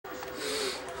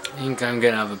think I'm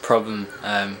gonna have a problem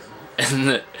in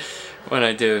that when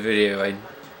I do a video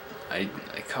I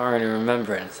can't really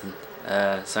remember anything,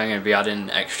 so I'm gonna be adding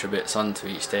extra bits onto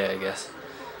each day, I guess.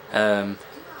 But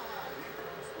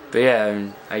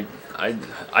yeah,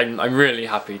 I'm really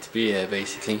happy to be here.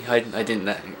 Basically, I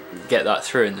didn't get that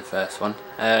through in the first one.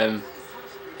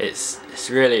 It's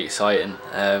really exciting.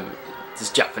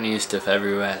 There's Japanese stuff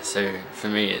everywhere, so for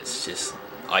me it's just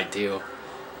ideal.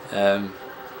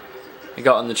 I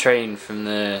got on the train from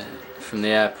the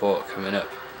airport coming up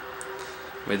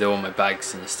with all my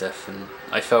bags and stuff, and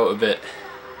I felt a bit.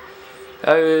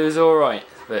 Oh, it was all right,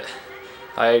 but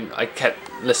I kept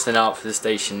listening out for the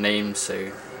station names,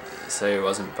 so it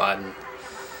wasn't bad.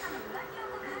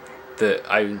 But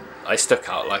I stuck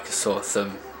out like a sore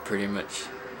thumb, pretty much.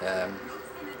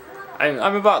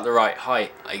 I'm about the right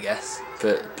height, I guess,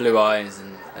 but blue eyes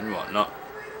and whatnot,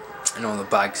 and all the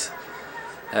bags.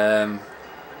 And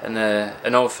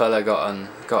an old fella got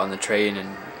on the train,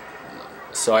 and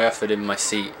so I offered him my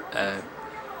seat, and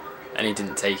he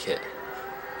didn't take it.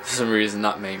 For some reason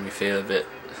that made me feel a bit,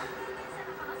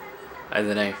 I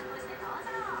don't know,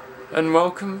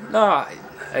 unwelcome? No,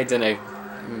 I don't know,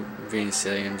 I'm being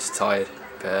silly, I'm just tired.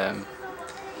 But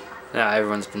no,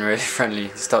 everyone's been really friendly.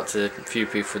 Stopped a few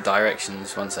people for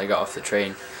directions once I got off the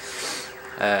train.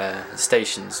 The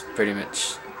station's pretty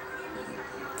much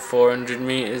 400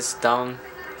 metres down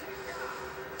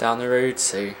the road,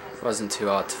 so it wasn't too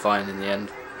hard to find in the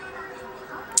end.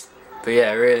 But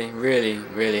yeah,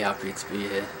 really happy to be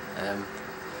here.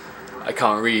 I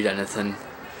can't read anything,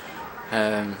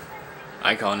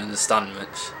 I can't understand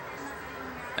much,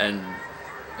 and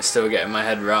I'm still getting my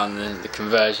head around the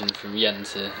conversion from yen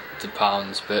to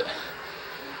pounds, but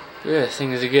yeah,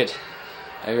 things are good.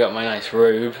 I've got my nice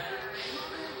robe,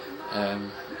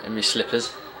 and my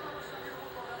slippers,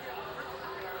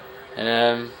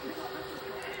 and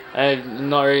I'm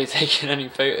not really taking any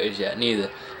photos yet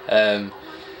neither.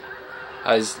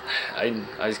 I was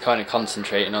kind of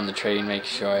concentrating on the train, making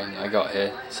sure I got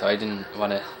here, so I didn't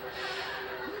want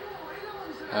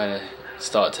to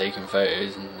start taking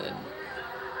photos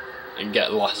and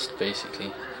get lost,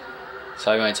 basically.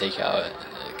 So I'm going to take the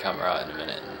camera out in a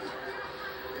minute.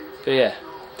 But yeah,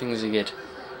 things are good.